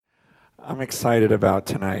I'm excited about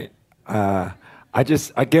tonight. I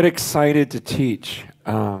get excited to teach.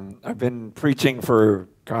 I've been preaching for,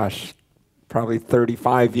 probably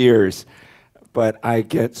 35 years, but I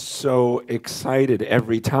get so excited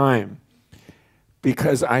every time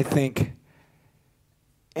because I think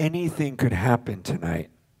anything could happen tonight.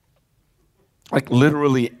 Like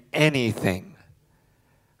literally anything.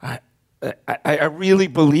 I really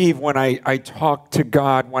believe when I talk to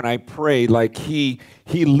God, when I pray, like He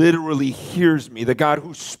literally hears me. The God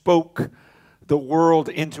who spoke the world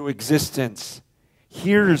into existence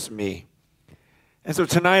hears me. And so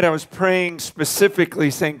tonight I was praying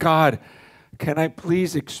specifically saying, God, can I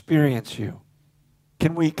please experience you?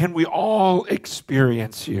 Can we all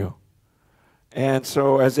experience you? And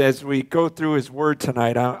so as we go through His Word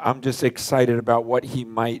tonight, I'm just excited about what He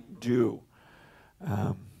might do.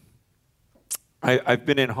 I've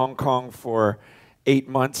been in Hong Kong for 8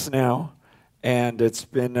 months now, and it's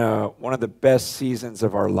been one of the best seasons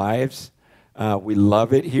of our lives. We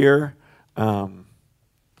love it here.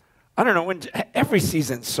 I don't know, every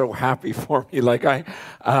season's so happy for me. Like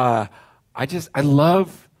I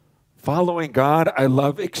love following God. I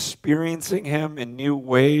love experiencing Him in new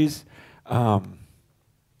ways.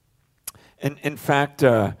 In fact,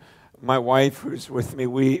 my wife, who's with me,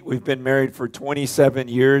 we've been married for 27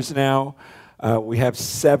 years now. We have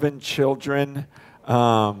 7 children,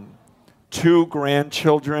 2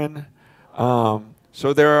 grandchildren.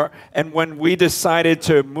 And when we decided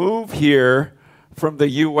to move here from the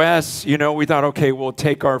U.S., we thought, okay, we'll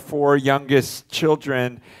take our 4 youngest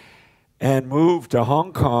children and move to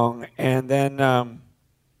Hong Kong. And then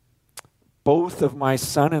both of my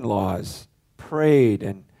son-in-laws prayed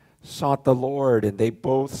and sought the Lord, and they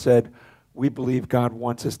both said, we believe God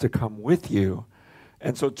wants us to come with you.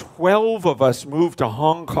 And so 12 of us moved to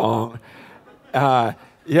Hong Kong. 12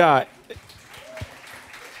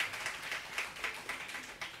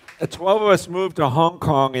 of us moved to Hong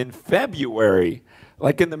Kong in February,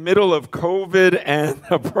 like in the middle of COVID and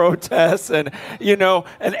the protests, and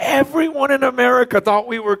everyone in America thought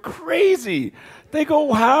we were crazy. They go,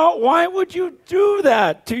 why would you do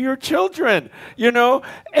that to your children?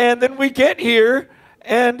 And then we get here,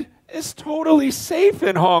 and it's totally safe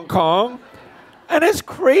in Hong Kong. And it's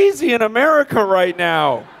crazy in America right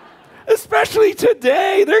now, especially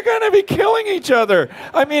today. They're going to be killing each other.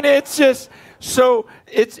 I mean, it's just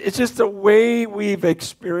the way we've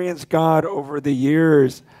experienced God over the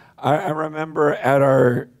years. I remember at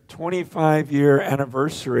our 25-year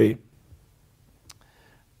anniversary,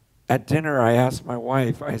 at dinner, I asked my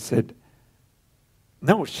wife, I said,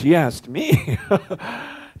 no, she asked me.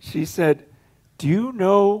 She said, do you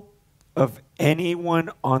know of anyone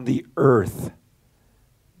on the earth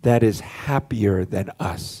that is happier than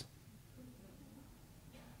us?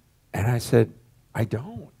 And I said, I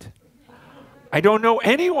don't know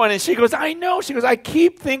anyone. And she goes, I know. She goes, I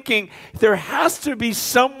keep thinking there has to be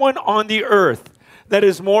someone on the earth that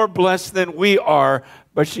is more blessed than we are.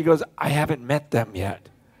 But she goes, I haven't met them yet.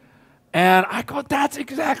 And I go, that's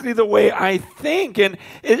exactly the way I think. And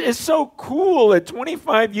it's so cool at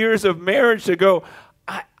 25 years of marriage to go,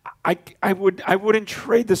 I wouldn't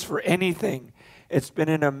trade this for anything. It's been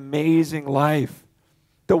an amazing life.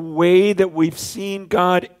 The way that we've seen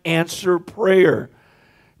God answer prayer.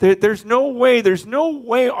 There's no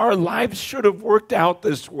way our lives should have worked out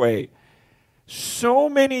this way. So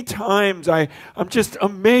many times I'm just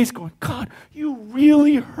amazed going, God, you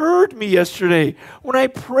really heard me yesterday when I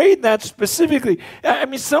prayed that specifically. I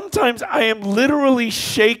mean, sometimes I am literally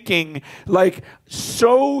shaking, like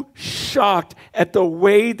so shocked at the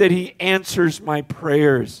way that He answers my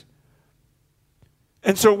prayers.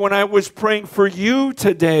 And so when I was praying for you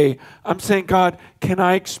today, I'm saying, God, can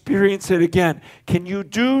I experience it again? Can you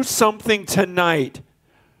do something tonight?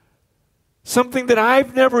 Something that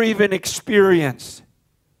I've never even experienced.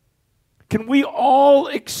 Can we all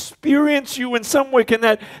experience you in some way? Can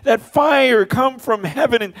that fire come from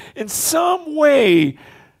heaven in some way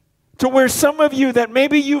to where some of you that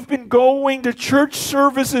maybe you've been going to church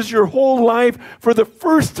services your whole life, for the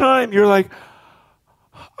first time, you're like,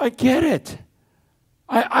 I get it.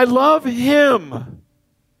 I love Him.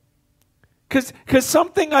 Because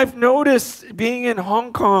something I've noticed being in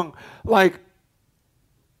Hong Kong, like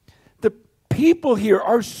the people here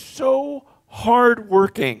are so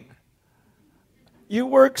hardworking. You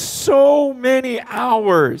work so many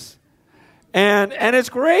hours. And it's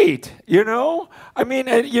great, I mean,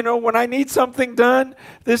 when I need something done,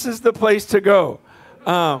 this is the place to go.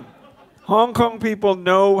 Hong Kong people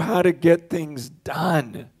know how to get things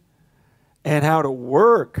done and how to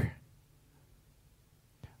work.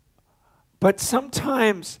 But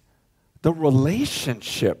sometimes the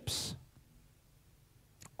relationships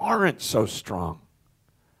aren't so strong.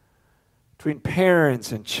 Between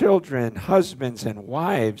parents and children, husbands and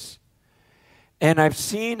wives. And I've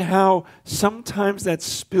seen how sometimes that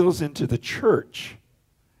spills into the church,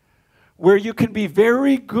 where you can be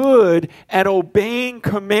very good at obeying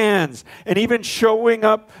commands and even showing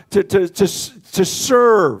up to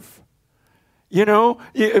serve. You know,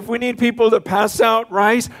 if we need people to pass out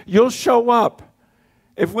rice, you'll show up.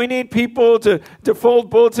 If we need people to fold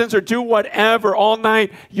bulletins or do whatever all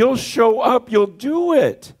night, you'll show up, you'll do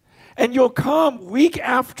it. And you'll come week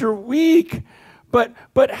after week.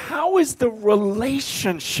 But how is the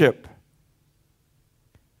relationship?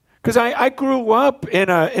 Because I grew up in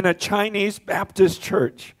a Chinese Baptist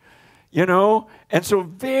church, you know, and so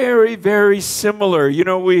very, very similar. You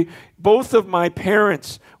know, both of my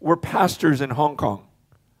parents were pastors in Hong Kong,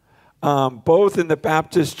 both in the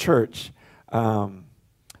Baptist church, you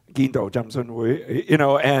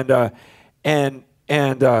know, and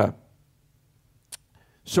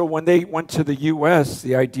so when they went to the U.S.,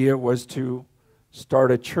 the idea was to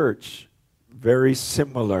start a church very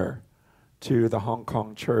similar to the Hong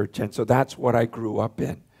Kong church. And so that's what I grew up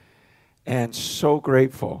in. And so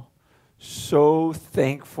grateful, so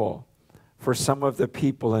thankful for some of the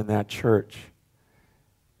people in that church.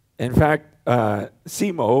 In fact,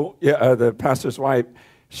 Simo, the pastor's wife,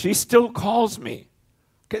 she still calls me.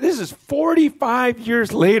 Okay, this is 45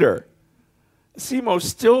 years later. Simo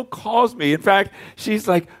still calls me. In fact, she's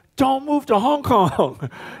like, don't move to Hong Kong.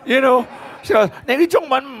 You know, she goes, 你啲中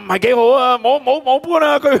文唔係幾好啊，冇搬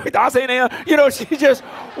啊，佢打死你啊. You know, she just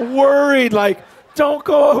worried, like, don't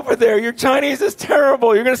go over there. Your Chinese is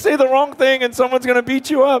terrible. You're going to say the wrong thing and someone's going to beat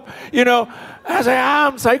you up. You know, I say,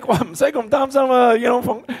 唔使咁擔心啊,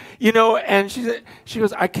 you know, and she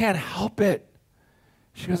goes, I can't help it.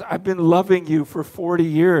 She goes, I've been loving you for 40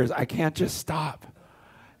 years. I can't just stop.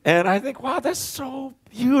 And I think, wow, that's so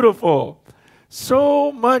beautiful.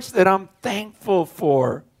 So much that I'm thankful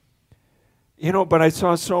for. You know, but I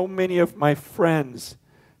saw so many of my friends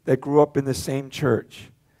that grew up in the same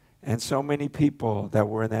church and so many people that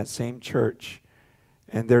were in that same church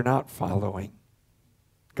and they're not following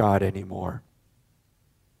God anymore.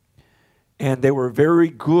 And they were very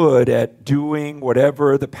good at doing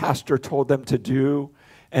whatever the pastor told them to do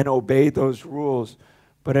and obey those rules.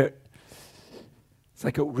 But it's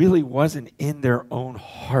like it really wasn't in their own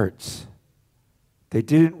hearts. They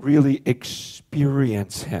didn't really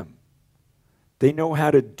experience Him. They know how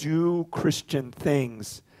to do Christian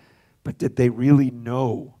things, but did they really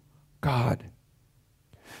know God?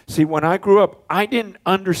 See, when I grew up, I didn't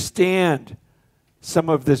understand some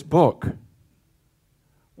of this book.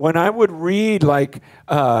 When I would read, like,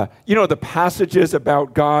 the passages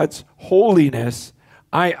about God's holiness,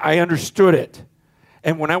 I understood it.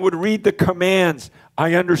 And when I would read the commands,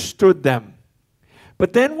 I understood them.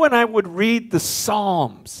 But then when I would read the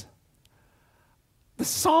Psalms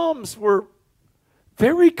were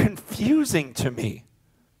very confusing to me.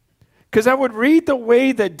 Because I would read the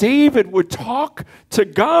way that David would talk to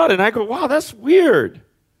God, and I go, wow, that's weird.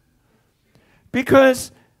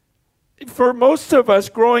 Because for most of us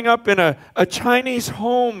growing up in a Chinese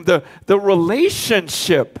home, the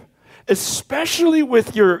relationship, especially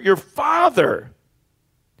with your father,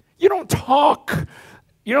 you don't talk.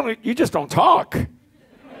 You just don't talk.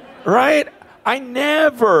 Right? I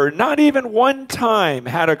never, not even one time,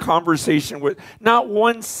 had a conversation with, not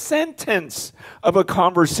one sentence of a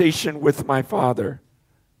conversation with my father.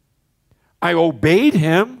 I obeyed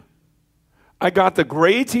him. I got the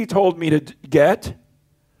grades he told me to get,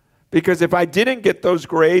 because if I didn't get those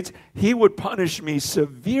grades, he would punish me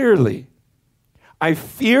severely. I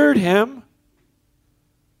feared him.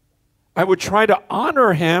 I would try to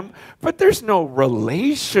honor him, but there's no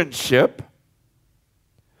relationship.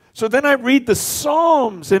 So then I read the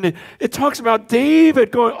Psalms, and it talks about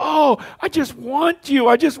David going, oh, I just want you.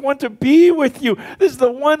 I just want to be with you. This is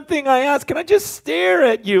the one thing I ask. Can I just stare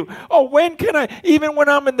at you? Oh, when can I? Even when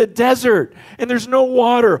I'm in the desert and there's no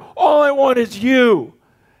water, all I want is you.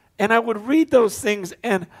 And I would read those things,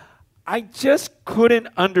 and I just couldn't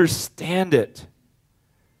understand it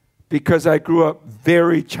because I grew up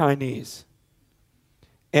very Chinese.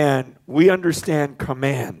 And we understand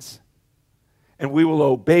commands. And we will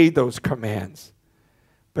obey those commands.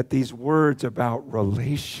 But these words about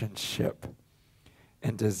relationship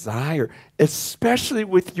and desire, especially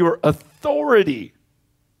with your authority.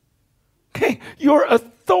 Okay, your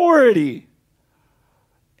authority.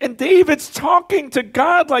 And David's talking to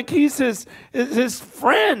God like he's his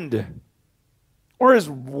friend or his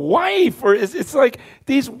wife. It's like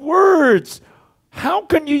these words. How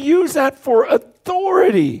can you use that for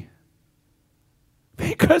authority?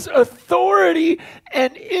 Because authority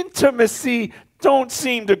and intimacy don't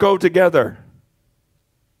seem to go together.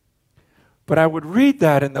 But I would read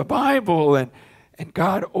that in the Bible, and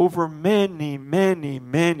God, over many, many,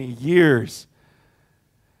 many years,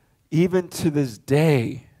 even to this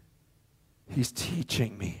day, He's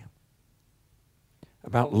teaching me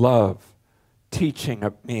about love, teaching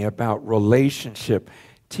me about relationship,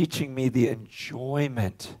 teaching me the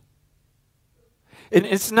enjoyment. And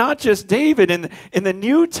it's not just David. In the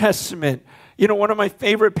New Testament, one of my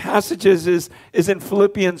favorite passages is in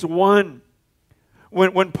Philippians 1.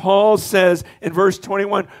 When Paul says in verse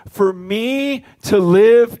 21, "For me to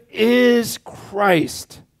live is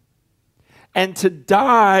Christ, and to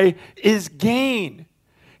die is gain."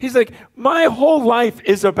 He's like, my whole life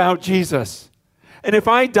is about Jesus. And if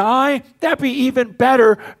I die, that'd be even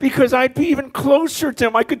better because I'd be even closer to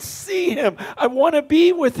Him. I could see Him. I want to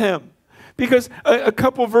be with Him. Because a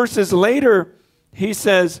couple verses later, he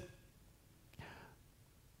says,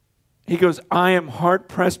 he goes, "I am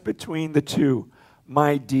hard-pressed between the two.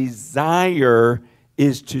 My desire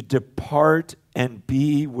is to depart and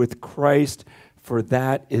be with Christ, for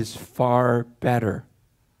that is far better."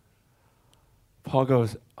 Paul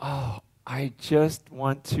goes, I just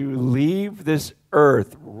want to leave this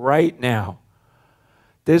earth right now.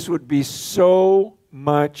 This would be so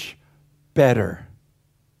much better.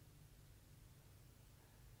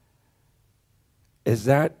 Is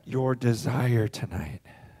that your desire tonight?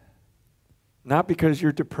 Not because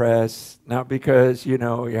you're depressed, not because,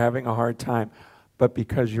 you're having a hard time, but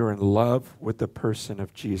because you're in love with the person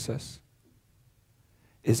of Jesus.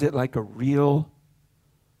 Is it like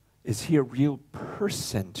is He a real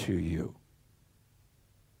person to you?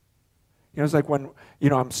 It's like when,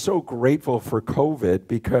 I'm so grateful for COVID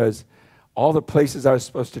because all the places I was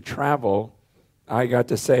supposed to travel, I got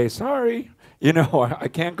to say, sorry, I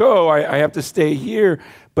can't go. I have to stay here.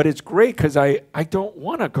 But it's great because I don't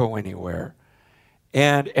want to go anywhere.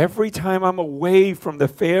 And every time I'm away from the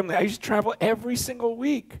family, I used to travel every single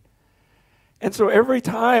week. And so every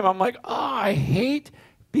time I'm like, I hate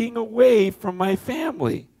being away from my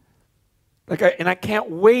family. And I can't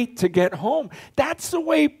wait to get home. That's the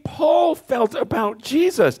way Paul felt about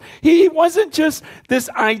Jesus. He wasn't just this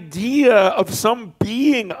idea of some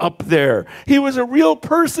being up there. He was a real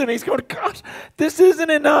person. He's going, "Gosh, this isn't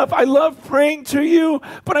enough. I love praying to you,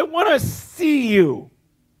 but I want to see you.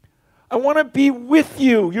 I want to be with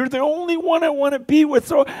you. You're the only one I want to be with.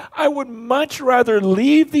 So I would much rather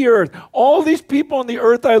leave the earth, all these people on the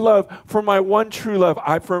earth I love, for my one true love.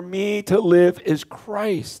 For me to live is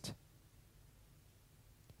Christ."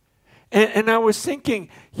 And I was thinking,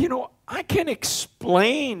 I can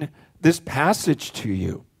explain this passage to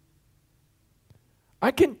you.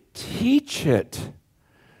 I can teach it.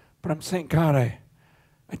 But I'm saying, God, I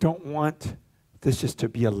don't want this just to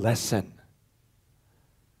be a lesson.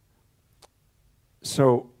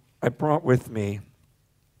 So I brought with me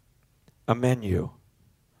a menu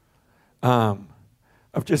of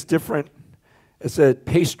just different, it's a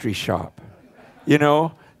pastry shop,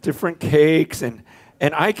 different cakes. And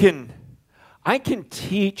I can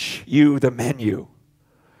teach you the menu.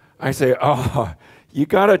 I say, you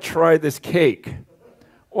got to try this cake.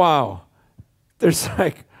 Wow. There's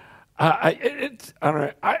like, I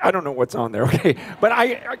don't know what's on there, okay? But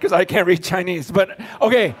because I can't read Chinese, but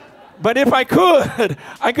okay. But if I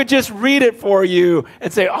could just read it for you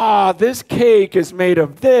and say, this cake is made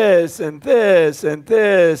of this and this and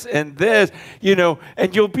this and this,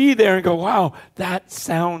 and you'll be there and go, wow, that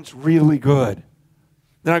sounds really good.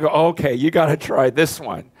 Then I go, okay, you got to try this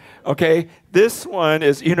one, okay? This one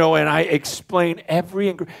is, and I explain every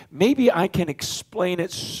ingredient. Maybe I can explain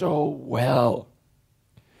it so well.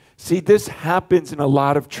 See, this happens in a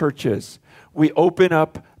lot of churches. We open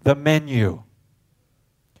up the menu,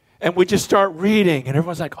 and we just start reading, and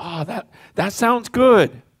everyone's like, that sounds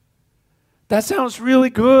good. That sounds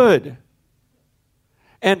really good.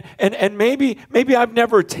 And maybe I've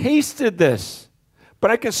never tasted this,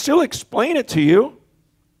 but I can still explain it to you.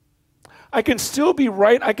 I can still be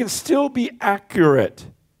right. I can still be accurate.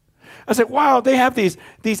 I said, wow, they have these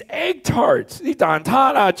egg tarts. And I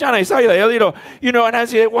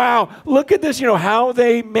say, wow, look at this, how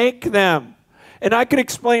they make them. And I can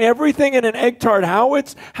explain everything in an egg tart, how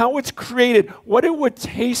it's created, what it would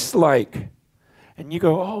taste like. And you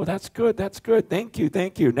go, that's good. Thank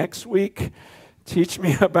you. Next week, teach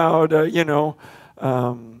me about,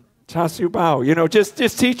 Chasiu bao, just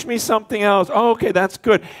teach me something else. Okay, that's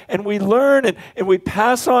good. And we learn and we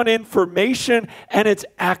pass on information, and it's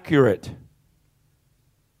accurate.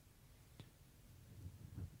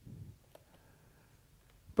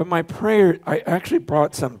 But my prayer, I actually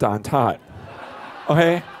brought some dantat.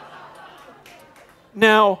 Okay?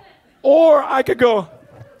 Now, or I could go,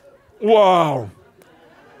 wow,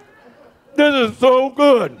 this is so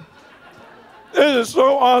good. This is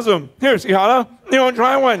so awesome. Here, Sihala, you want to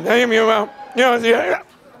try one?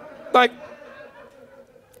 Like,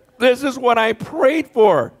 this is what I prayed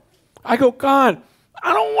for. I go, God,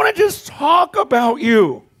 I don't want to just talk about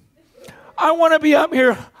you. I want to be up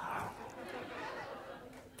here.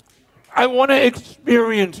 I want to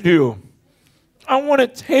experience you. I want to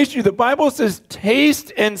taste you. The Bible says,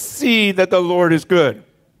 taste and see that the Lord is good.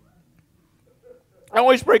 I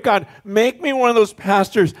always pray, God, make me one of those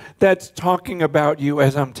pastors that's talking about you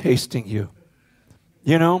as I'm tasting you.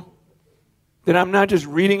 You know? That I'm not just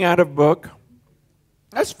reading out of a book.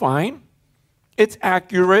 That's fine. It's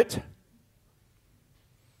accurate.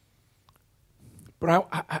 But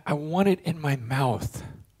I want it in my mouth.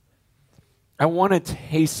 I want to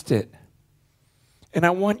taste it. And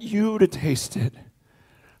I want you to taste it.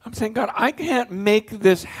 I'm saying, God, I can't make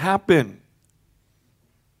this happen.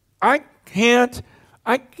 I can't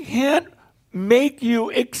make you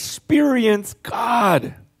experience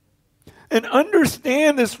God and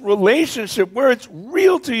understand this relationship where it's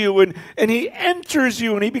real to you and He enters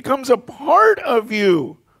you and He becomes a part of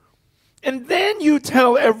you. And then you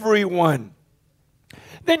tell everyone.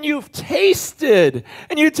 Then you've tasted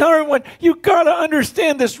and you tell everyone, you got to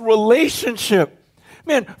understand this relationship.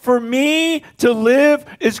 Man, for me to live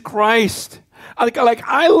is Christ. Like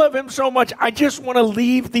I love Him so much, I just want to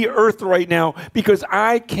leave the earth right now because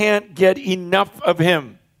I can't get enough of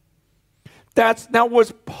Him. That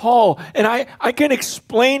was Paul. And I can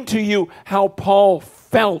explain to you how Paul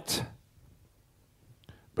felt.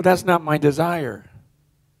 But that's not my desire.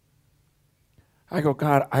 I go,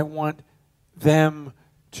 God, I want them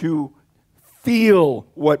to feel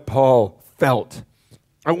what Paul felt.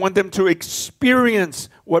 I want them to experience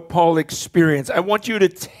what Paul experienced. I want you to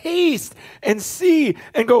taste and see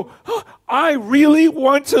and go, oh, I really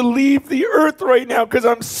want to leave the earth right now because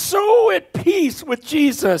I'm so at peace with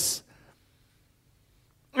Jesus.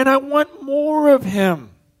 And I want more of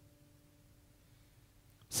Him.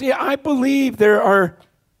 See, I believe there are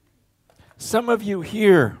some of you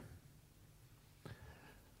here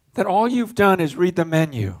that all you've done is read the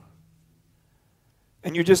menu.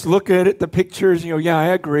 And you just look at it, the pictures, and you go, yeah, I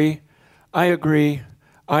agree.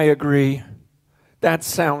 That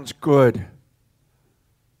sounds good.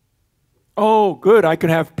 Oh, good, I could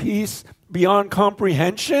have peace beyond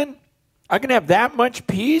comprehension? I can have that much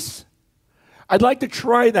peace? I'd like to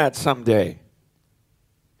try that someday.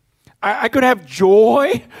 I could have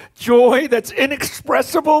joy that's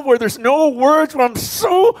inexpressible, where there's no words, where I'm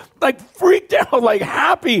so freaked out,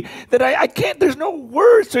 happy that I can't, there's no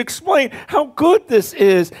words to explain how good this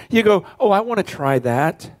is. You go, oh, I want to try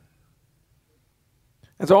that.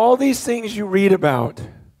 It's all these things you read about.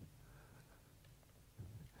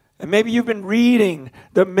 And maybe you've been reading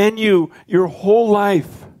the menu your whole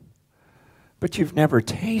life, but you've never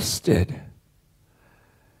tasted.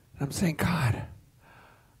 I'm saying, God,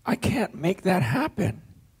 I can't make that happen.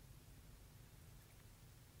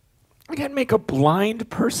 I can't make a blind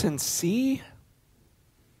person see.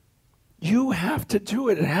 You have to do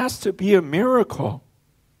it. It has to be a miracle.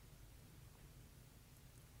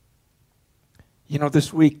 You know,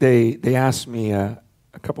 this week they asked me a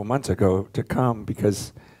couple months ago to come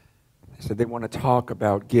because they said they want to talk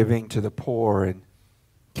about giving to the poor and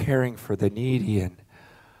caring for the needy.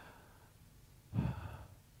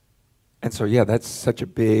 And so, yeah, that's such a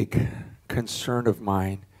big concern of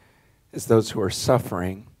mine, is those who are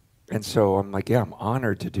suffering. And so I'm like, yeah, I'm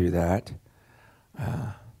honored to do that.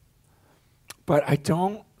 But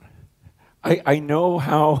I know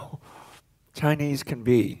how Chinese can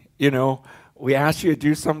be. You know, we ask you to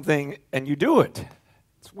do something and you do it.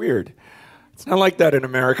 It's weird. It's not like that in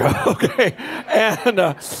America, okay?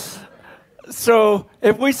 And so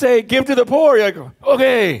if we say, give to the poor, you go,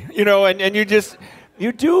 okay, you know, and you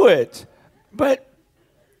do it. But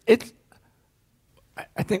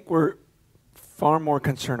I think we're far more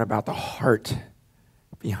concerned about the heart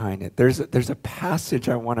behind it. There's a passage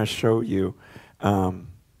I want to show you.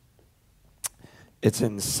 It's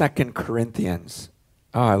in 2 Corinthians.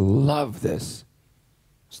 Oh, I love this.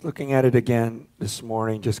 Just looking at it again this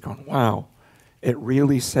morning, just going, wow, it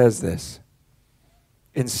really says this.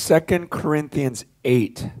 In 2 Corinthians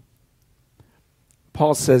 8,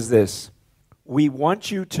 Paul says this, we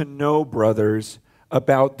want you to know, brothers,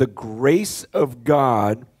 about the grace of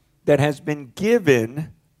God that has been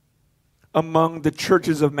given among the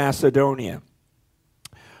churches of Macedonia.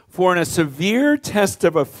 For in a severe test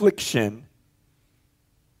of affliction,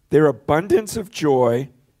 their abundance of joy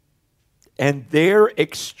and their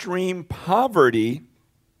extreme poverty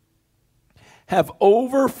have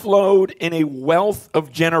overflowed in a wealth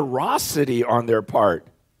of generosity on their part.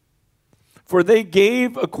 For they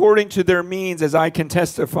gave according to their means, as I can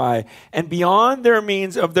testify, and beyond their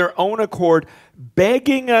means of their own accord,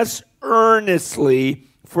 begging us earnestly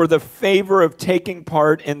for the favor of taking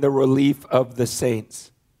part in the relief of the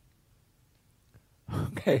saints.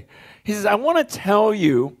 Okay. He says, I want to tell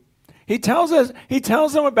you, he tells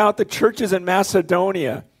them about the churches in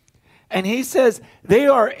Macedonia, and he says they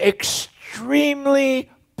are extremely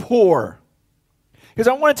poor. Because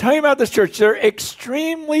I want to tell you about this church. They're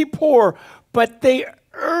extremely poor, but they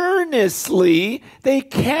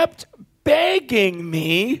kept begging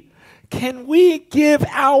me, can we give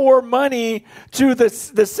our money to the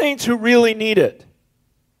saints who really need it?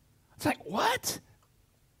 It's like, what?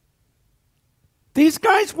 These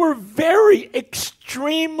guys were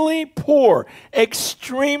extremely poor.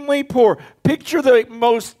 Extremely poor. Picture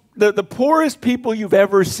the poorest people you've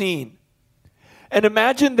ever seen. And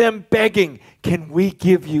imagine them begging, can we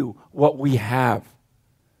give you what we have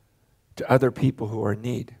to other people who are in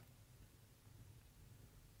need?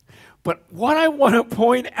 But what I want to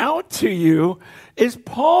point out to you is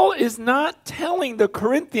Paul is not telling the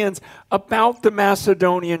Corinthians about the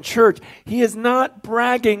Macedonian church. He is not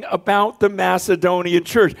bragging about the Macedonian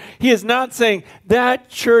church. He is not saying that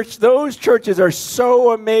church, those churches are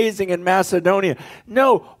so amazing in Macedonia.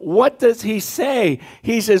 No, what does he say?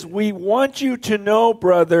 He says, we want you to know,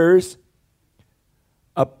 brothers,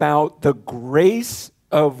 about the grace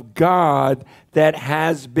of God that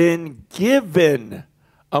has been given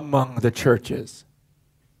among the churches.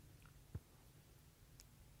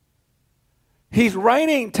 He's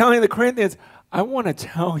writing, telling the Corinthians, I want to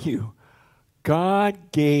tell you,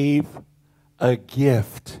 God gave a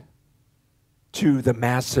gift to the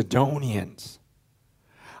Macedonians.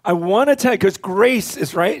 I want to tell you, because grace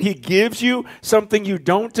is right. He gives you something you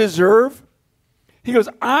don't deserve. He goes,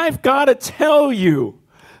 I've got to tell you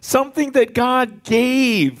something that God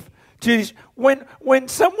gave to these. When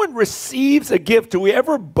someone receives a gift, do we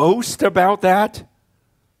ever boast about that?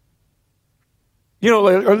 You know,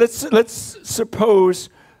 or let's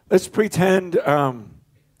pretend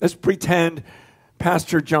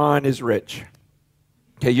Pastor John is rich.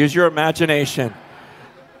 Okay, use your imagination.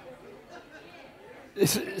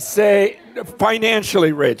 Say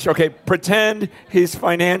financially rich. Okay, pretend he's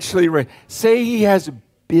financially rich. Say he has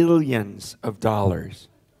billions of dollars.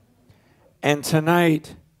 And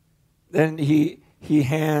tonight, then he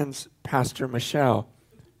hands Pastor Michelle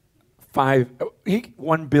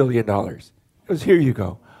 $1 billion. He goes, here you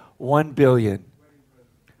go, $1 billion.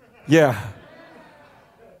 Yeah.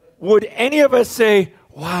 Would any of us say,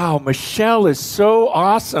 wow, Michelle is so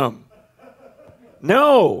awesome?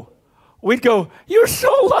 No. We'd go, you're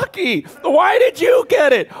so lucky. Why did you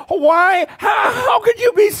get it? Why? How could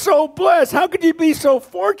you be so blessed? How could you be so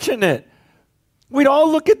fortunate? We'd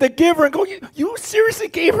all look at the giver and go, you seriously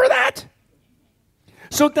gave her that?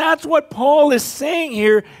 So that's what Paul is saying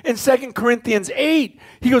here in 2 Corinthians 8.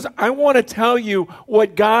 He goes, I want to tell you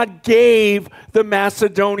what God gave the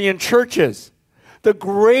Macedonian churches. The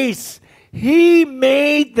grace. He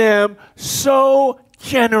made them so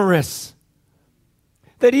generous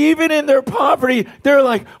that even in their poverty, they're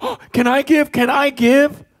like, oh, can I give? Can I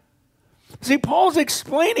give? See, Paul's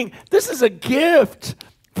explaining this is a gift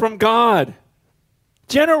from God.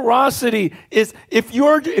 Generosity is, if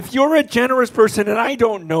you're a generous person, and I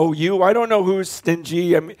don't know you, I don't know who's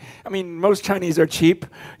stingy. I mean, most Chinese are cheap,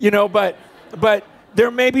 but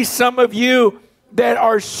there may be some of you that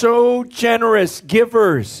are so generous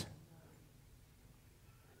givers.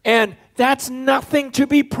 And that's nothing to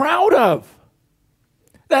be proud of.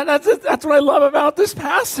 That's what I love about this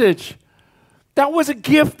passage. That was a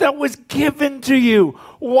gift that was given to you.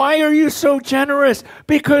 Why are you so generous?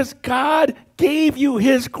 Because God gave you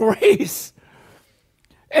his grace.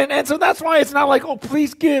 And so that's why it's not like, oh,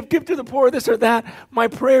 please give to the poor, this or that. My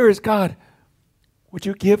prayer is, God, would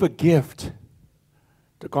you give a gift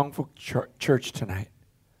to Gongfu Church tonight?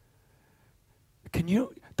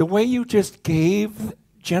 The way you just gave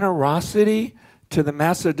generosity to the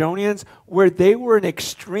Macedonians, where they were in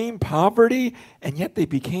extreme poverty, and yet they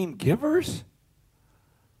became givers?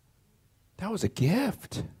 That was a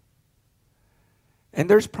gift. And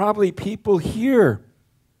there's probably people here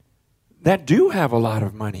that do have a lot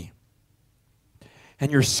of money.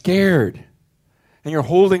 And you're scared. And you're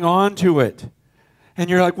holding on to it. And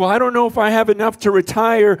you're like, well, I don't know if I have enough to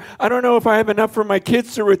retire. I don't know if I have enough for my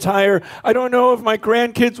kids to retire. I don't know if my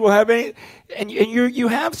grandkids will have any. And you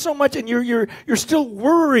have so much, and you're still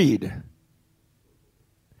worried.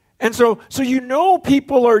 And so you know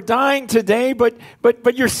people are dying today, but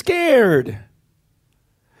you're scared.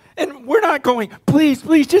 And we're not going, please,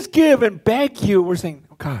 just give and beg you. We're saying,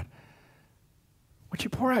 oh God, would you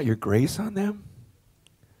pour out your grace on them?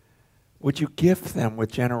 Would you gift them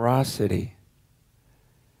with generosity?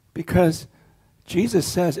 Because Jesus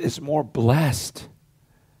says it's more blessed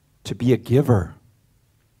to be a giver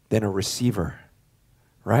than a receiver,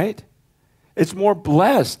 right? It's more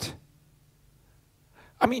blessed.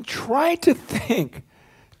 I mean, try to think.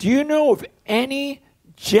 Do you know of any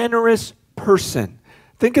generous person?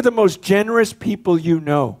 Think of the most generous people you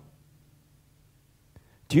know.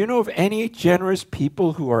 Do you know of any generous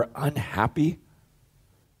people who are unhappy?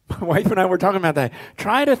 My wife and I were talking about that.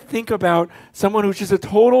 Try to think about someone who's just a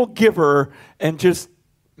total giver and just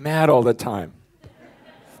mad all the time.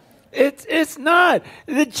 It's not.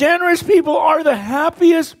 The generous people are the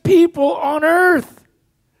happiest people on earth.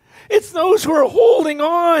 It's those who are holding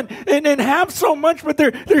on and have so much, but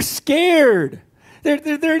they're scared.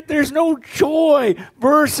 There's no joy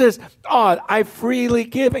versus, oh, I freely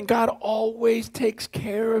give and God always takes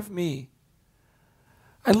care of me.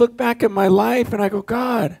 I look back at my life and I go,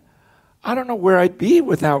 God, I don't know where I'd be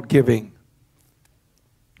without giving.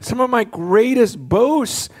 Some of my greatest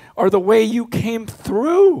boasts are the way you came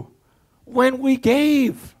through when we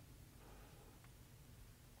gave.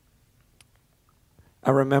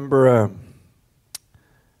 I remember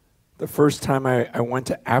the first time I went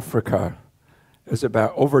to Africa. It was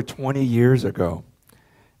about over 20 years ago.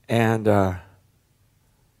 And I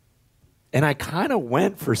kind of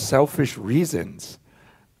went for selfish reasons.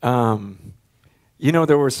 There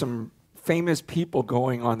were some famous people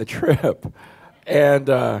going on the trip. And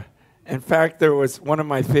in fact, there was one of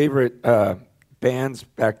my favorite bands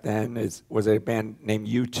back then was a band named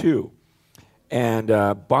U2. And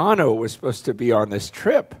Bono was supposed to be on this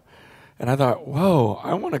trip. And I thought, whoa,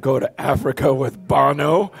 I want to go to Africa with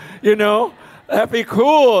Bono, That'd be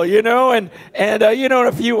cool, and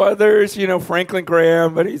a few others, Franklin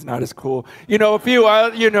Graham, but he's not as cool. A few,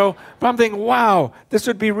 but I'm thinking, wow, this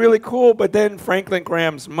would be really cool. But then Franklin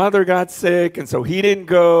Graham's mother got sick, and so he didn't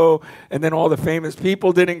go. And then all the famous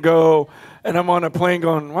people didn't go. And I'm on a plane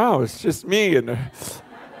going, wow, it's just me and a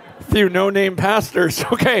few no-name pastors.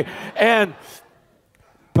 Okay.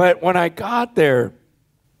 But when I got there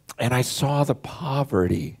and I saw the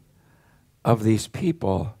poverty of these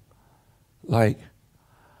people,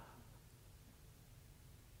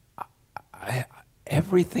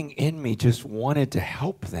 everything in me just wanted to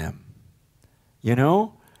help them,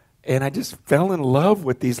 And I just fell in love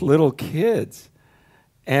with these little kids.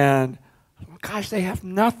 And, gosh, they have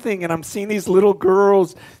nothing. And I'm seeing these little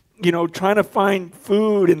girls, trying to find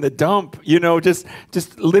food in the dump,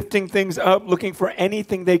 just lifting things up, looking for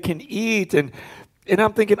anything they can eat. And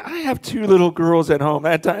I'm thinking, I have 2 little girls at home.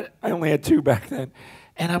 At that time, I only had 2 back then.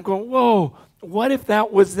 And I'm going, whoa, what if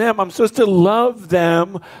that was them? I'm supposed to love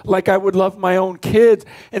them like I would love my own kids.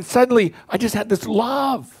 And suddenly, I just had this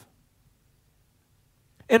love.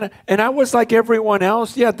 And I was like everyone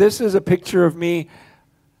else. Yeah, this is a picture of me.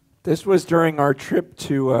 This was during our trip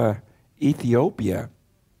to Ethiopia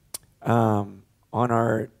on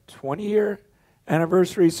our 20-year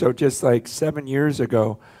anniversary. So just like 7 years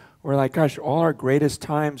ago, we're like, gosh, all our greatest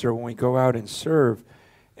times are when we go out and serve.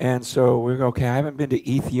 And so we go, okay, I haven't been to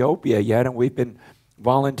Ethiopia yet, and we've been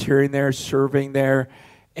volunteering there, serving there.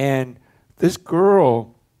 And this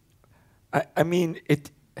girl, I've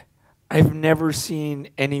never seen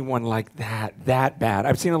anyone like that bad.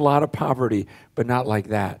 I've seen a lot of poverty, but not like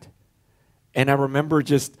that. And I remember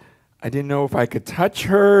I didn't know if I could touch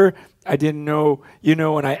her. I didn't know,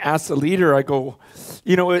 and I asked the leader, I go,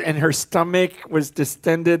 and her stomach was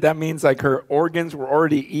distended. That means like her organs were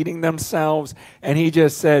already eating themselves. And he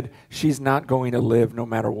just said, she's not going to live no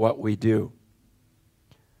matter what we do.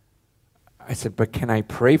 I said, but can I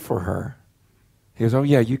pray for her? He goes, oh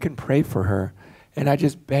yeah, you can pray for her. And I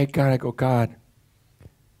just begged God, I go, God,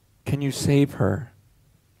 can you save her?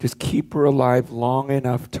 Just keep her alive long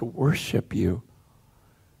enough to worship you.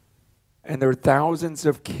 And there are thousands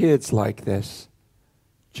of kids like this.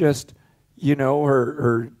 Just,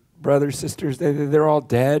 her brothers, sisters, they're all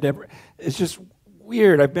dead. It's just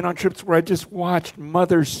weird. I've been on trips where I just watched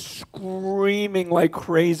mothers screaming like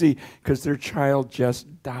crazy because their child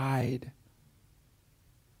just died.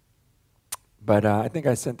 But I think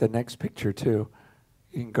I sent the next picture too.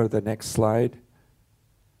 You can go to the next slide.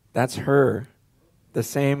 That's her, the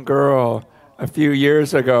same girl a few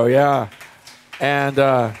years ago, yeah. And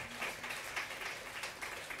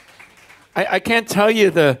I can't tell you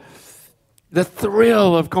the The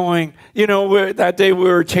thrill of going, that day we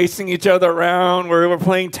were chasing each other around, we were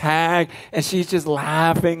playing tag, and she's just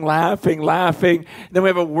laughing. Then we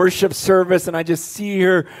have a worship service, and I just see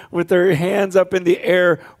her with her hands up in the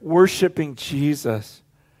air, worshiping Jesus.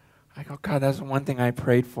 I go, God, that's one thing I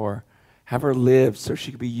prayed for. Have her live so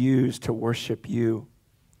she could be used to worship you.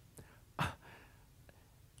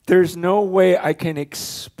 There's no way I can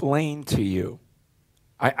explain to you.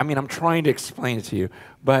 I mean, I'm trying to explain it to you,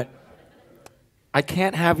 but I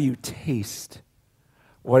can't have you taste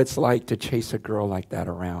what it's like to chase a girl like that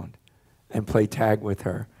around and play tag with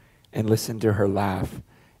her and listen to her laugh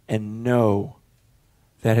and know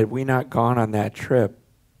that had we not gone on that trip,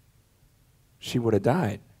 she would have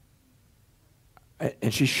died.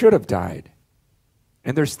 And she should have died.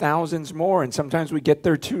 And there's thousands more, and sometimes we get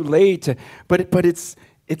there too late. But it's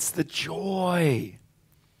the joy.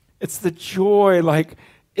 It's the joy, like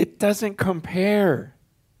it doesn't compare.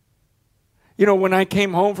 When I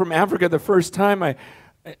came home from Africa the first time, I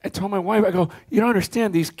told my wife, I go, you don't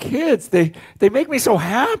understand, these kids, they make me so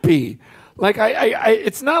happy. Like,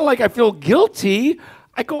 it's not like I feel guilty.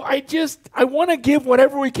 I go, I want to give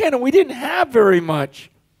whatever we can, and we didn't have very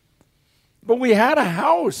much. But we had a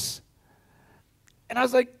house. And I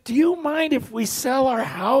was like, do you mind if we sell our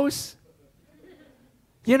house?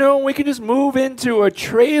 We can just move into a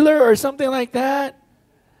trailer or something like that.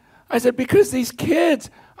 I said, because these kids,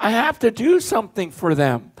 I have to do something for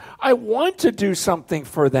them. I want to do something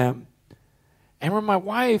for them. And with my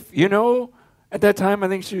wife, at that time, I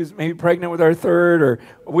think she was maybe pregnant with our third, or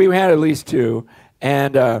we had at least two.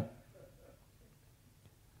 And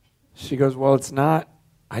she goes, well, it's not,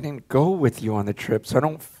 I didn't go with you on the trip, so I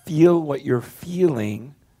don't feel what you're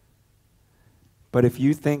feeling. But if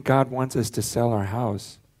you think God wants us to sell our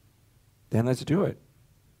house, then let's do it.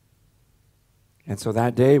 And so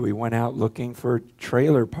that day we went out looking for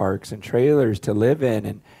trailer parks and trailers to live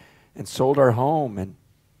in and sold our home and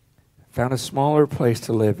found a smaller place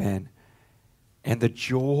to live in. And the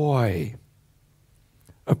joy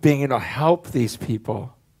of being able to help these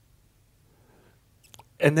people.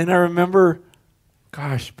 And then I remember,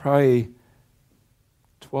 probably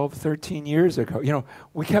 12, 13 years ago,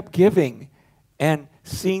 we kept giving and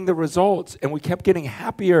seeing the results, and we kept getting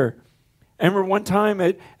happier. I remember one time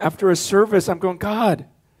after a service, I'm going, God,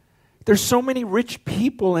 there's so many rich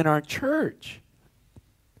people in our church.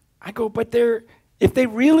 I go, but if they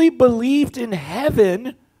really believed in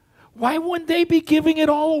heaven, why wouldn't they be giving it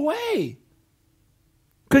all away?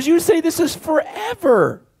 Because you say this is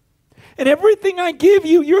forever. And everything I give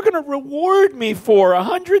you, you're going to reward me for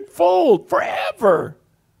 100-fold forever.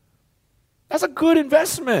 That's a good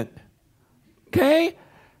investment. Okay?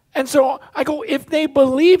 And so I go, if they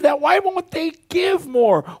believe that, why won't they give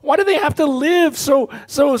more? Why do they have to live so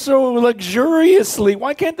luxuriously?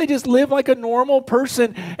 Why can't they just live like a normal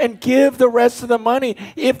person and give the rest of the money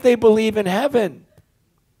if they believe in heaven?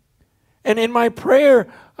 And in my prayer,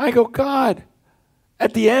 I go, God,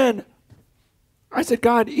 at the end, I said,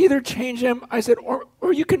 God, either change them, I said,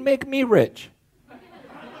 or you can make me rich.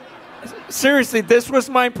 Seriously, this was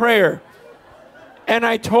my prayer. And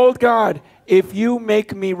I told God, if you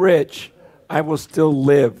make me rich, I will still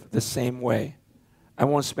live the same way. I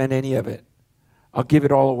won't spend any of it. I'll give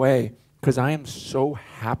it all away because I am so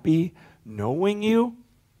happy knowing you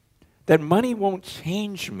that money won't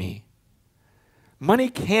change me. Money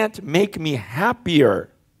can't make me happier.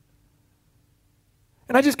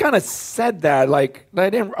 And I just kind of said that, like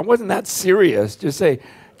I wasn't that serious. Just say,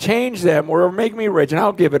 change them or make me rich and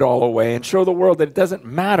I'll give it all away and show the world that it doesn't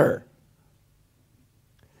matter.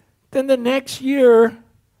 Then the next year,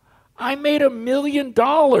 I made $1 million.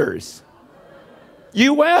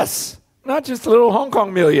 U.S., not just a little Hong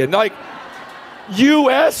Kong million, like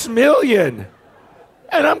U.S. million.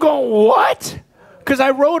 And I'm going, what? Because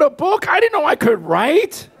I wrote a book. I didn't know I could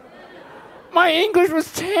write. My English was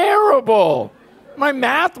terrible. My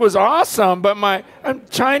math was awesome, but I'm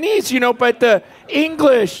Chinese, but the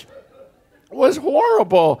English was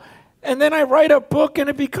horrible. And then I write a book and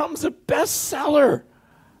it becomes a bestseller.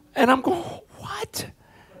 And I'm going, what?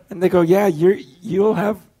 And they go, yeah,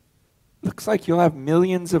 looks like you'll have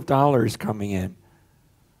millions of dollars coming in.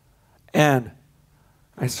 And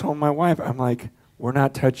I told my wife, I'm like, we're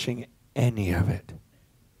not touching any of it.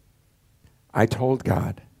 I told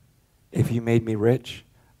God, if you made me rich,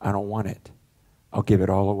 I don't want it. I'll give it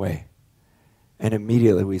all away. And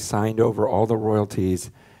immediately we signed over all the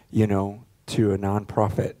royalties, to a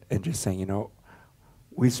nonprofit and just saying,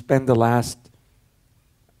 we spend the last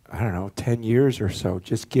 10 years or so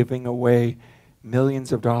just giving away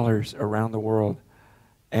millions of dollars around the world.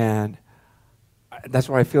 And that's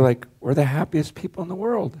why I feel like we're the happiest people in the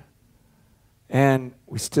world. And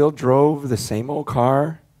we still drove the same old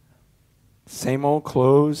car, same old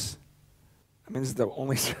clothes. I mean, this is the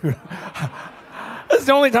only suit. This is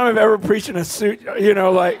the only time I've ever preached in a suit,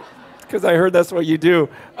 because I heard that's what you do.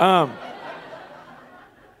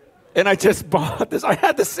 And I just bought this. I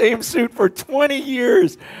had the same suit for 20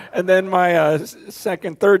 years. And then my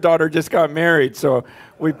third daughter just got married. So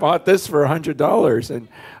we bought this for $100.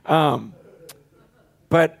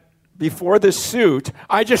 But before the suit,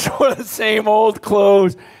 I just wore the same old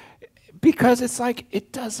clothes because it's like,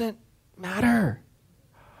 it doesn't matter.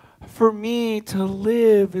 For me, to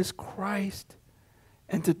live is Christ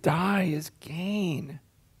and to die is gain.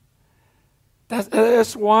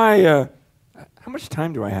 That's why... how much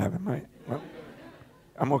time do I have?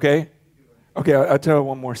 I'm okay? Okay, I'll tell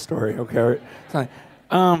one more story. Okay,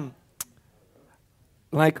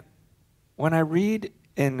 like when I read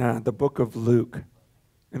in the book of Luke,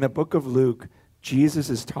 Jesus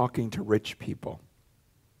is talking to rich people.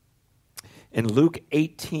 In Luke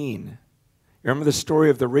 18, you remember the story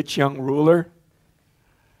of the rich young ruler?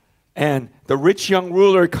 And the rich young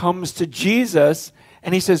ruler comes to Jesus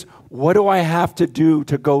and he says, "What do I have to do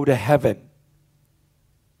to go to heaven?"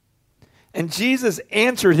 And Jesus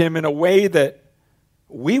answered him in a way that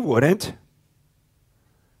we wouldn't.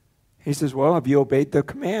 He says, "Well, have you obeyed the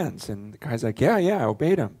commands?" And the guy's like, yeah, I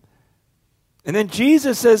obeyed them. And then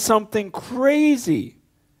Jesus says something crazy.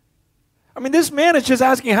 I mean, this man is just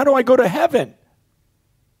asking, how do I go to heaven?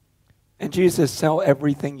 And Jesus says, sell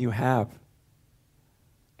everything you have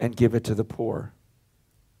and give it to the poor.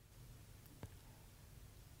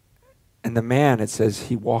 And the man, it says,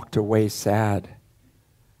 he walked away sad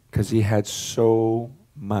because he had so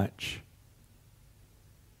much.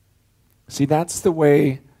 See, that's the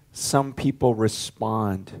way some people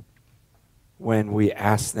respond when we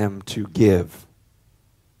ask them to give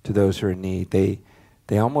to those who are in need.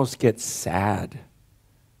 They almost get sad.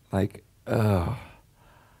 Like,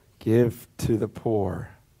 give to the poor.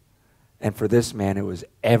 And for this man, it was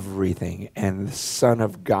everything. And the Son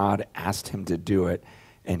of God asked him to do it.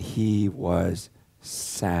 And he was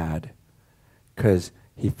sad because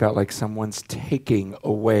he felt like someone's taking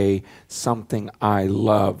away something I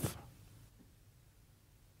love.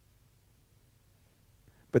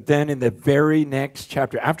 But then in the very next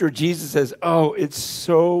chapter, after Jesus says, oh, it's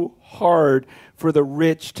so hard for the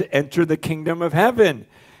rich to enter the kingdom of heaven.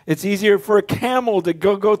 It's easier for a camel to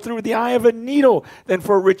go through the eye of a needle than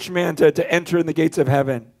for a rich man to enter in the gates of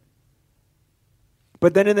heaven.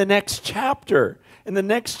 But then in the next chapter,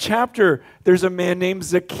 there's a man named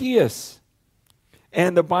Zacchaeus.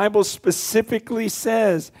 And the Bible specifically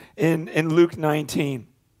says in Luke 19,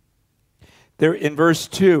 there in verse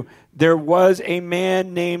 2, there was a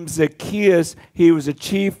man named Zacchaeus. He was a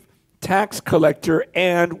chief tax collector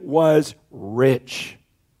and was rich.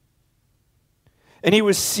 And he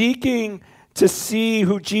was seeking to see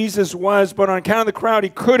who Jesus was, but on account of the crowd, he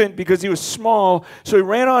couldn't because he was small. So he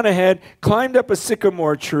ran on ahead, climbed up a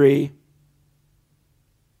sycamore tree.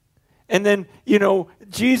 And then,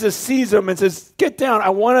 Jesus sees him and says, get down, I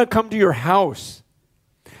want to come to your house.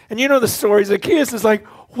 And you know the story, Zacchaeus is like,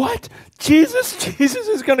 what? Jesus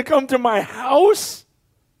is going to come to my house?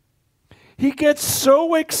 He gets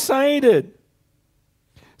so excited.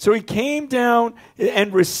 So he came down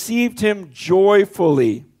and received him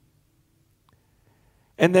joyfully.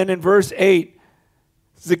 And then in verse 8,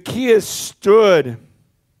 Zacchaeus stood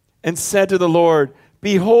and said to the Lord,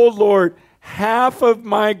 behold, Lord, half of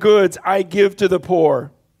my goods I give to the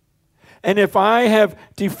poor. And if I have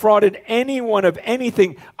defrauded anyone of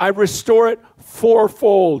anything, I restore it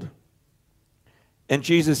fourfold. And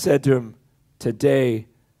Jesus said to him, today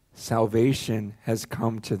salvation has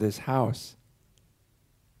come to this house.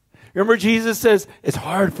 Remember, Jesus says it's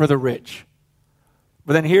hard for the rich.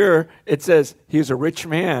 But then here it says he's a rich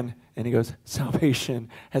man, and he goes, salvation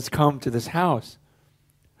has come to this house.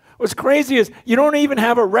 What's crazy is you don't even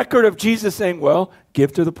have a record of Jesus saying, well,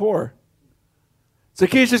 give to the poor.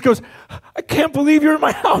 Zacchaeus just goes, I can't believe you're in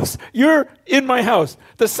my house. You're in my house.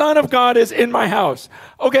 The Son of God is in my house.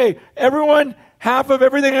 Okay, everyone, half of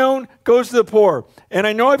everything I own goes to the poor. And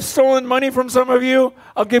I know I've stolen money from some of you.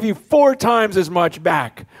 I'll give you 4 times as much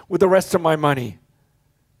back with the rest of my money.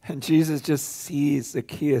 And Jesus just sees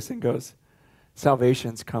Zacchaeus and goes,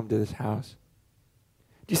 salvation's come to this house.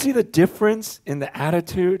 Do you see the difference in the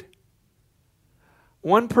attitude?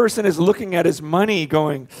 One person is looking at his money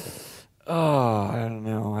going, oh, I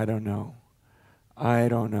don't know.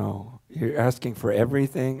 You're asking for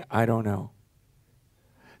everything? I don't know.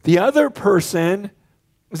 The other person,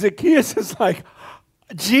 Zacchaeus, is like,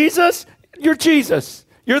 Jesus, you're Jesus.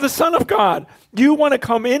 You're the Son of God. You want to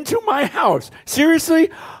come into my house? Seriously?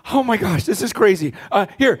 Oh my gosh, this is crazy.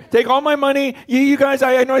 Here, take all my money. You guys,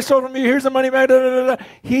 I know I stole from you. Here's the money back. Da, da, da, da.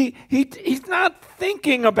 He's not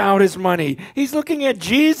thinking about his money. He's looking at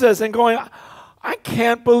Jesus and going, I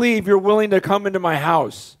can't believe you're willing to come into my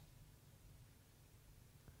house.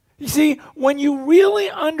 You see, when you really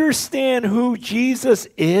understand who Jesus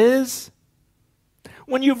is,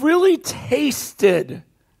 when you've really tasted,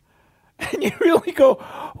 and you really go,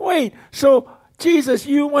 wait, so Jesus,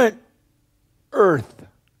 you went earth.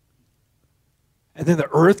 And then the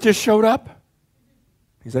earth just showed up?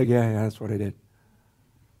 He's like, yeah, that's what I did.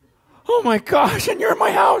 Oh my gosh, and you're in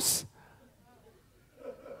my house.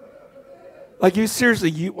 Like you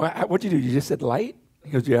seriously, what'd you do? You just said light?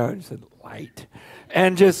 He goes, yeah, I just said light.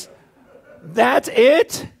 And just, that's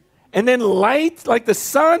it? And then light, like the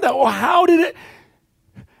sun, how did it?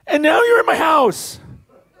 And now you're in my house.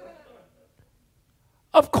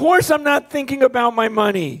 Of course I'm not thinking about my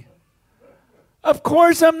money. Of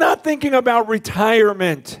course I'm not thinking about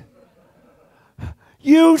retirement.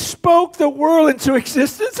 You spoke the world into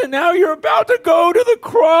existence and now you're about to go to the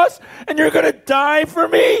cross and you're going to die for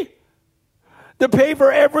me to pay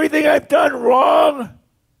for everything I've done wrong.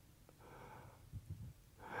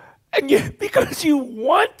 And because you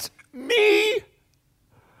want me,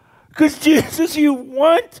 because Jesus, you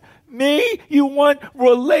want me, you want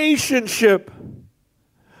relationship.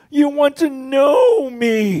 You want to know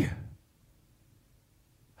me.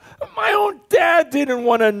 My own dad didn't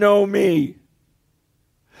want to know me.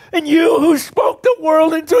 And you who spoke the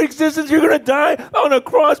world into existence, you're going to die on a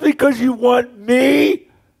cross because you want me?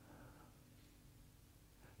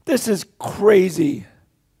 This is crazy.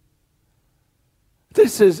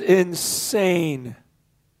 This is insane.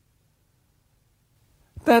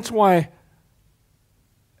 That's why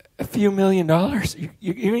a few $1 million,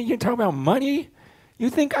 you talk about money? You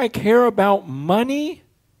think I care about money?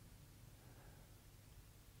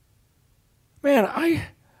 Man, I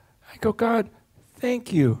go, God,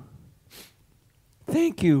 thank you.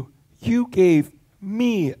 Thank you. You gave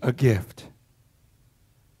me a gift.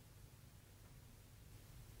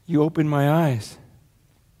 You opened my eyes.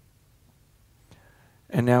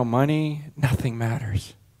 And now money, nothing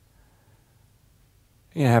matters.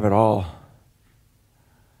 You can have it all.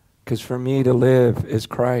 Because for me to live is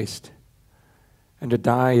Christ. And to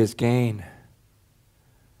die is gain.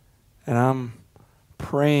 And I'm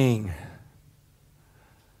praying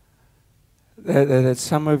that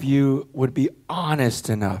some of you would be honest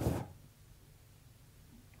enough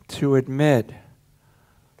to admit,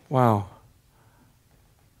 wow,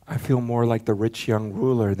 I feel more like the rich young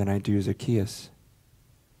ruler than I do Zacchaeus.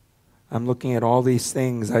 I'm looking at all these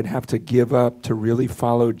things I'd have to give up to really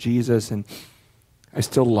follow Jesus, and I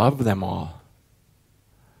still love them all.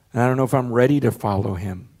 And I don't know if I'm ready to follow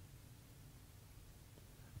him.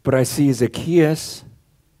 But I see Zacchaeus,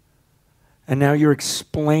 and now you're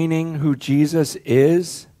explaining who Jesus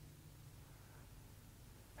is.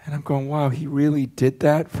 And I'm going, wow, he really did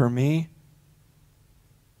that for me?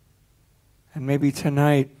 And maybe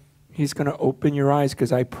tonight, he's going to open your eyes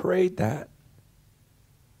because I prayed that.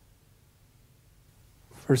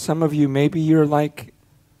 For some of you, maybe you're like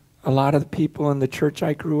a lot of the people in the church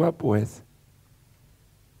I grew up with,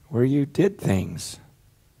 where you did things.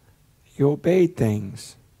 You obeyed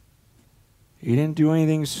things. You didn't do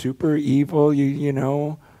anything super evil. You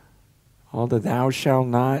know, all the thou shalt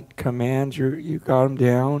not commands, you got them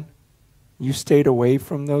down. You stayed away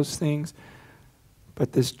from those things.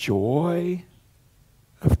 But this joy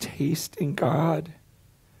of tasting God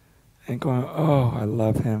and going, oh, I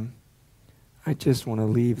love him. I just want to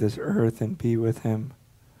leave this earth and be with him.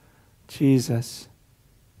 Jesus,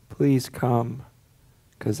 please come.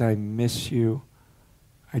 Because I miss you.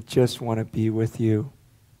 I just want to be with you.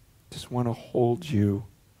 Just want to hold you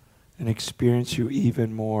and experience you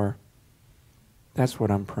even more. That's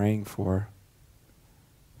what I'm praying for.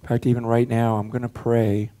 In fact, even right now, I'm going to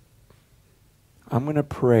pray. I'm going to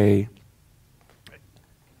pray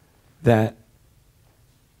that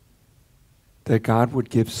God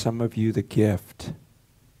would give some of you the gift.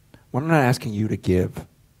 Well, I'm not asking you to give,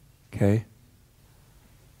 okay?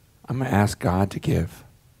 I'm going to ask God to give.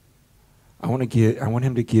 I want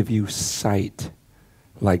him to give you sight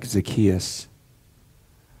like Zacchaeus.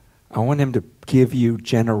 I want him to give you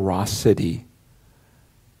generosity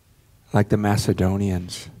like the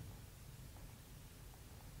Macedonians.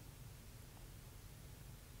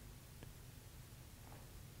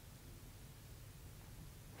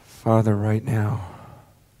 Father, right now,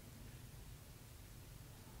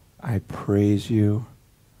 I praise you.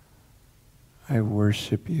 I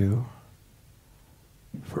worship you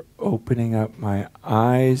for opening up my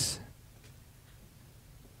eyes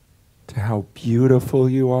to how beautiful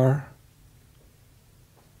you are,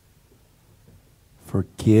 for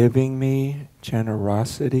giving me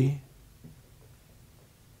generosity.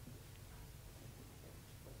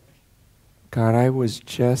 God, I was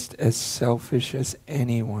just as selfish as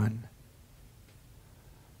anyone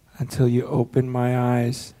until you opened my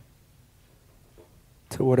eyes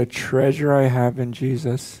to what a treasure I have in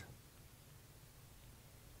Jesus.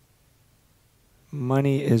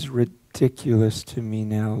 Money is ridiculous to me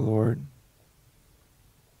now, Lord.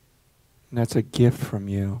 And that's a gift from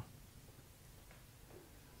you.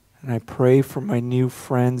 And I pray for my new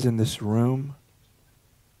friends in this room.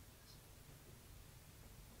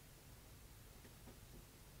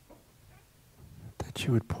 That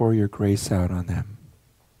you would pour your grace out on them.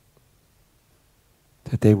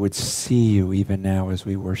 That they would see you even now as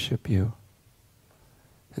we worship you.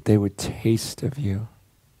 That they would taste of you.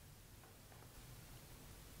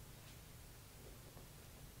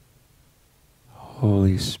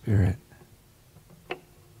 Holy Spirit,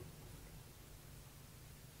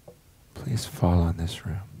 please fall on this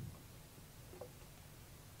room.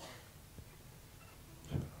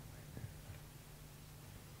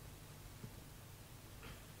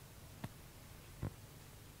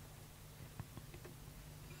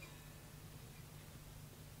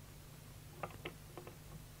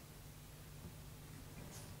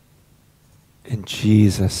 In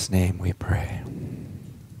Jesus' name we pray.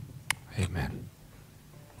 Amen.